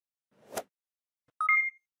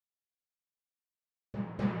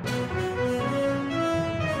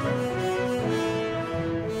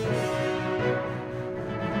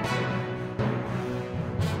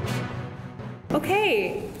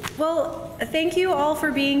Okay, well, thank you all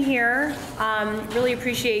for being here. Really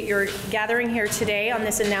appreciate your gathering here today on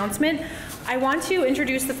this announcement. I want to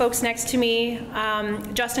introduce the folks next to me.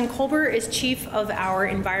 Justin Colbert is Chief of our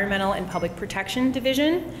Environmental and Public Protection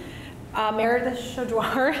Division. Meredith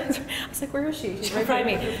Chodwar, I was like, where is she? She's right behind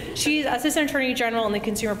me. She's Assistant Attorney General in the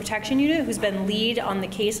Consumer Protection Unit, who's been lead on the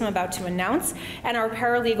case I'm about to announce. And our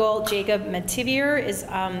paralegal, Jacob Metivier, is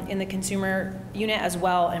in the Consumer Unit as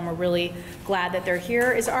well, and we're really glad that they're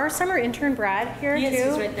here. Is our summer intern, Brad, here too? Yes,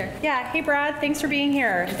 he's right there. Yeah, hey Brad, thanks for being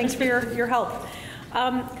here, and thanks for your help.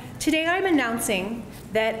 Today I'm announcing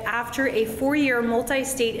that after a 4-year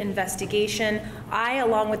multi-state investigation, I,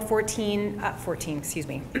 along with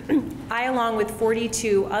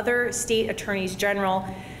 42 other state attorneys general,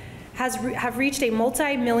 have reached a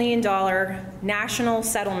multi-million-dollar national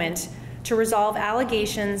settlement to resolve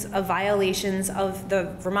allegations of violations of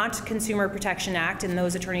the Vermont Consumer Protection Act and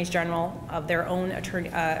those attorneys general of their own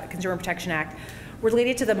Consumer Protection Act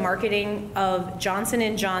related to the marketing of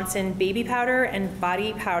Johnson & Johnson baby powder and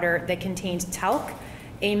body powder that contains talc,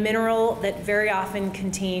 a mineral that very often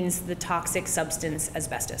contains the toxic substance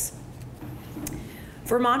asbestos.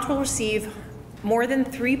 Vermont will receive more than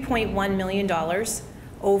 $3.1 million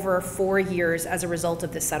over 4 years as a result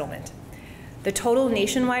of this settlement. The total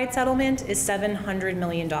nationwide settlement is $700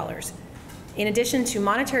 million. In addition to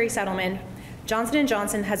monetary settlement, Johnson &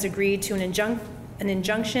 Johnson has agreed to an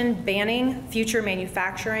injunction banning future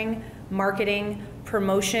manufacturing, marketing,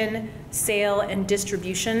 promotion, sale, and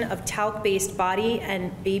distribution of talc-based body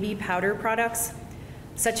and baby powder products.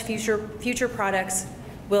 Such future products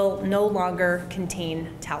will no longer contain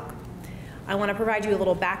talc. I want to provide you a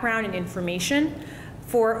little background and information.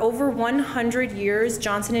 For over 100 years,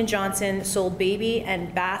 Johnson & Johnson sold baby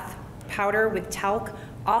and bath powder with talc,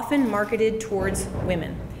 often marketed towards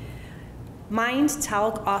women. Mined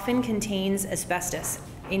talc often contains asbestos,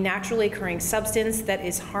 a naturally occurring substance that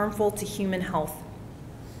is harmful to human health.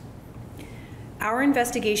 Our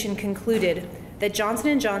investigation concluded that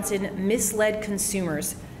Johnson & Johnson misled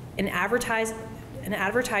consumers in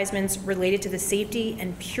advertisements related to the safety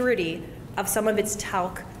and purity of some of its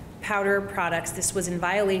talc powder products. This was in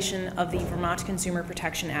violation of the Vermont Consumer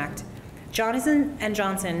Protection Act. Johnson &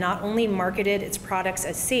 Johnson not only marketed its products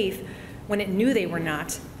as safe when it knew they were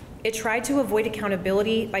not, it tried to avoid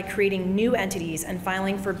accountability by creating new entities and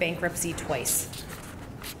filing for bankruptcy twice.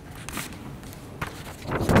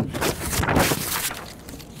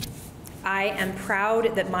 I am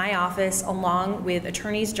proud that my office, along with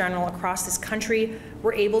attorneys general across this country,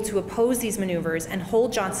 were able to oppose these maneuvers and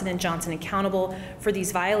hold Johnson & Johnson accountable for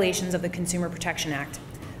these violations of the Consumer Protection Act.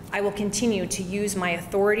 I will continue to use my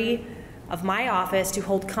authority of my office to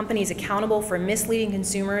hold companies accountable for misleading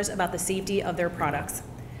consumers about the safety of their products.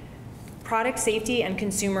 Product safety and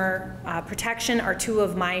consumer protection are two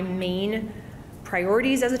of my main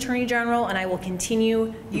priorities as Attorney General, and I will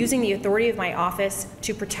continue using the authority of my office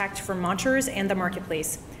to protect Vermonters and the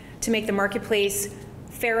marketplace, to make the marketplace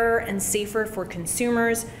fairer and safer for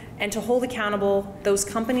consumers, and to hold accountable those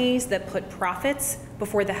companies that put profits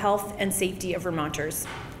before the health and safety of Vermonters.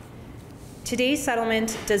 Today's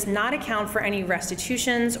settlement does not account for any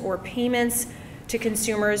restitutions or payments to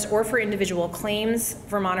consumers or for individual claims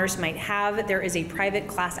Vermonters might have. There is a private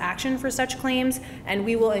class action for such claims, and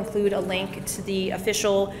we will include a link to the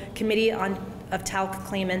official Committee of Talc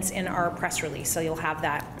claimants in our press release, so you'll have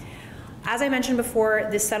that. As I mentioned before,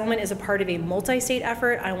 this settlement is a part of a multi-state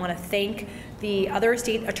effort. I want to thank the other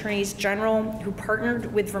state attorneys general who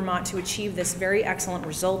partnered with Vermont to achieve this very excellent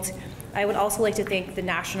result. I would also like to thank the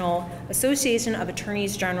National Association of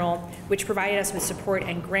Attorneys General, which provided us with support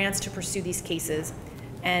and grants to pursue these cases.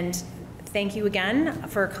 And thank you again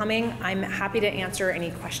for coming. I'm happy to answer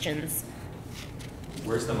any questions.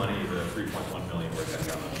 Where's the money, the $3.1 million, where's that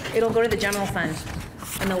going? It'll go to the general fund,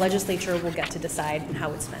 and the legislature will get to decide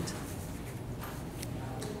how it's spent.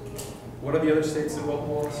 What are the other states involved in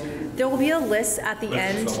the lawsuit? There will be a list at the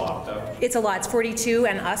end. It's a lot, though. It's a lot. It's 42,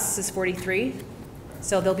 and us is 43.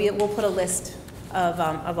 So we'll put a list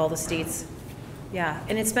of all the states. Yeah,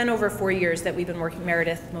 and it's been over 4 years that we've been working,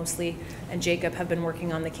 Meredith mostly, and Jacob have been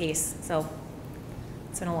working on the case. So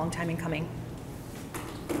it's been a long time in coming.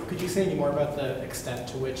 Could you say any more about the extent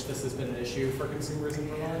to which this has been an issue for consumers in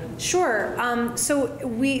Vermont? Sure. So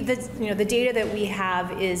the data that we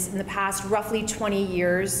have is in the past roughly 20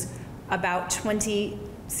 years, in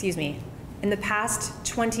the past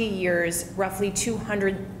 20 years, roughly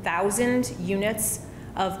 200,000 units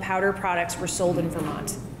of powder products were sold in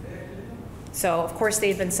Vermont. So of course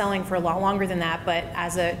they've been selling for a lot longer than that, but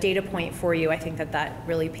as a data point for you, I think that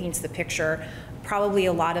really paints the picture. Probably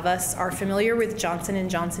a lot of us are familiar with Johnson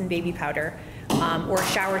 & Johnson baby powder. Or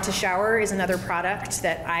shower to shower is another product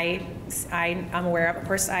that I'm aware of. Of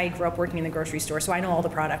course, I grew up working in the grocery store, so I know all the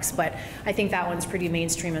products, but I think that one's pretty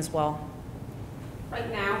mainstream as well. Right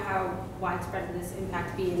now, how widespread would this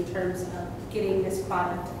impact be in terms of getting this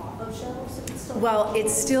product off of shelves? Well,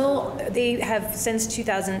 it's still, they have, since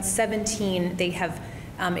 2017, they have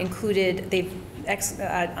they've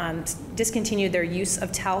discontinued their use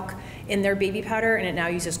of talc in their baby powder, and it now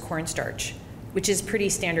uses cornstarch, which is pretty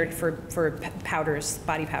standard for powders,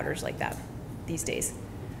 body powders like that these days.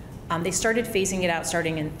 They started phasing it out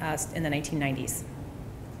starting in the 1990s.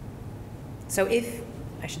 So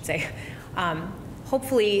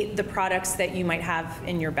hopefully the products that you might have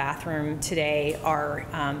in your bathroom today are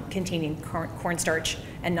containing cornstarch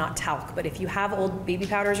and not talc. But if you have old baby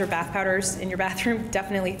powders or bath powders in your bathroom,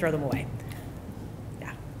 definitely throw them away.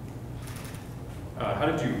 Yeah. How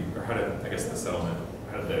did I guess the settlement,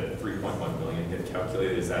 how did the 3.1 million get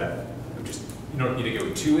calculated? Is that just, you don't need to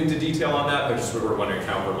go too into detail on that, but just we're wondering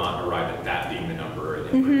how Vermont arrived at that being the number or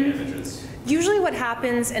the damages? Usually what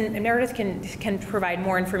happens, and Meredith can provide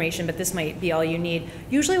more information, but this might be all you need.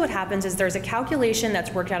 Usually what happens is there's a calculation that's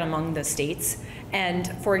worked out among the states. And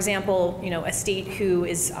for example, a state who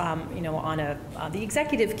is on the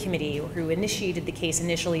executive committee or who initiated the case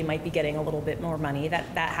initially might be getting a little bit more money.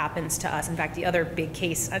 That happens to us. In fact, the other big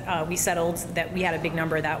case we settled that we had a big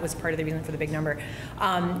number. That was part of the reason for the big number.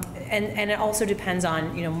 And it also depends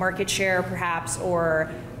on market share perhaps, or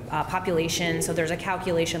population, so there's a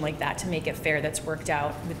calculation like that to make it fair that's worked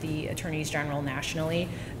out with the attorneys general nationally.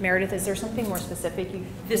 Meredith, is there something more specific you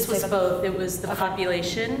This was both. It was the Okay.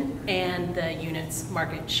 population and the units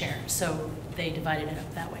market share, so they divided it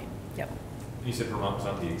up that way. Yep. You said Vermont was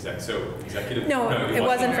not the executive? No, it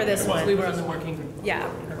wasn't for this one. We were on the working group.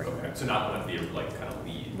 Yeah. Okay, so not one of the kind of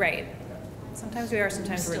lead. Right. Sometimes we are,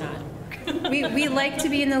 sometimes we're Still not. in. We like to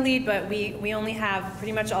be in the lead, but we only have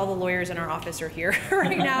pretty much all the lawyers in our office are here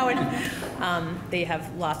right now, and they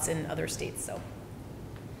have lots in other states, so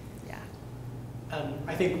yeah.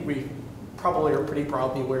 I think we probably are pretty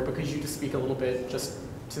broadly aware, but could you just speak a little bit just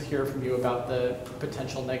to hear from you about the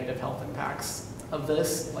potential negative health impacts of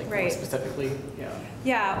this, like more Right. specifically? Yeah.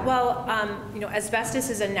 Yeah, well, asbestos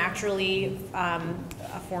is a naturally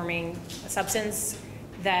forming substance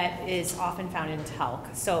that is often found in talc.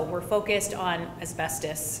 So we're focused on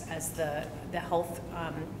asbestos as the health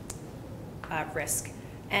risk.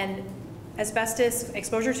 And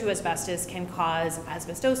exposure to asbestos can cause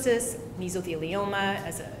asbestosis, mesothelioma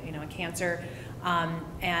as a cancer,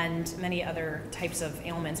 and many other types of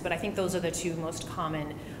ailments. But I think those are the two most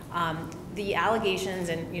common. The allegations,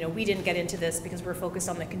 and we didn't get into this because we're focused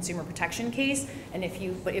on the consumer protection case. And if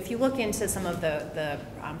you look into some of the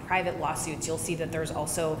private lawsuits, you'll see that there's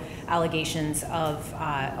also allegations of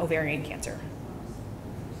ovarian cancer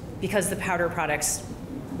because the powder products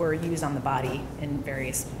were used on the body in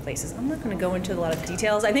various places. I'm not going to go into a lot of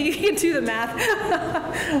details. I think you can do the math.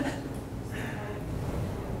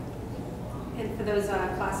 And for those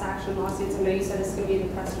class action lawsuits, I know you said it's going to be in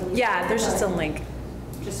the press release. Yeah, there's just a link.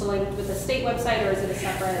 Just a link with the state website, or is it a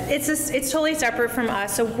separate? It's totally separate from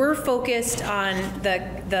us. So we're focused on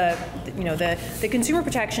the Consumer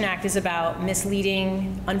Protection Act is about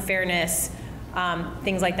misleading, unfairness,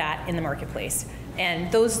 things like that in the marketplace,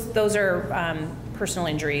 and those are personal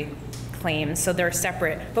injury claims, so they're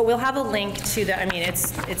separate. But we'll have a link to the. I mean,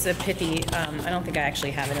 it's a pithy. I don't think I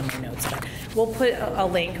actually have it in my notes, but we'll put a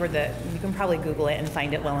link, or you can probably Google it and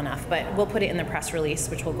find it well enough. But we'll put it in the press release,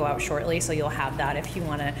 which will go out shortly, so you'll have that if you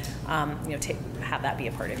want to, have that be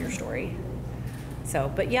a part of your story.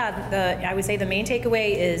 So, but yeah, I would say the main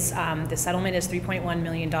takeaway is the settlement is $3.1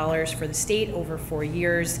 million for the state over 4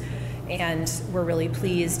 years, and we're really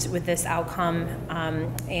pleased with this outcome.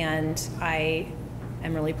 And I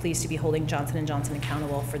am really pleased to be holding Johnson & Johnson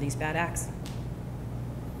accountable for these bad acts.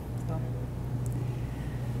 So.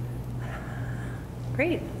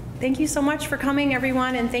 Great. Thank you so much for coming,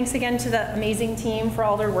 everyone, and thanks again to the amazing team for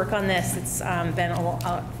all their work on this. It's been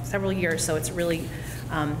several years, so it's really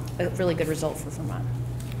a really good result for Vermont.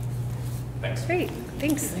 Thanks. Great,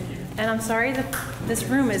 thanks. And I'm sorry that this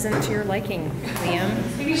room isn't to your liking, Liam.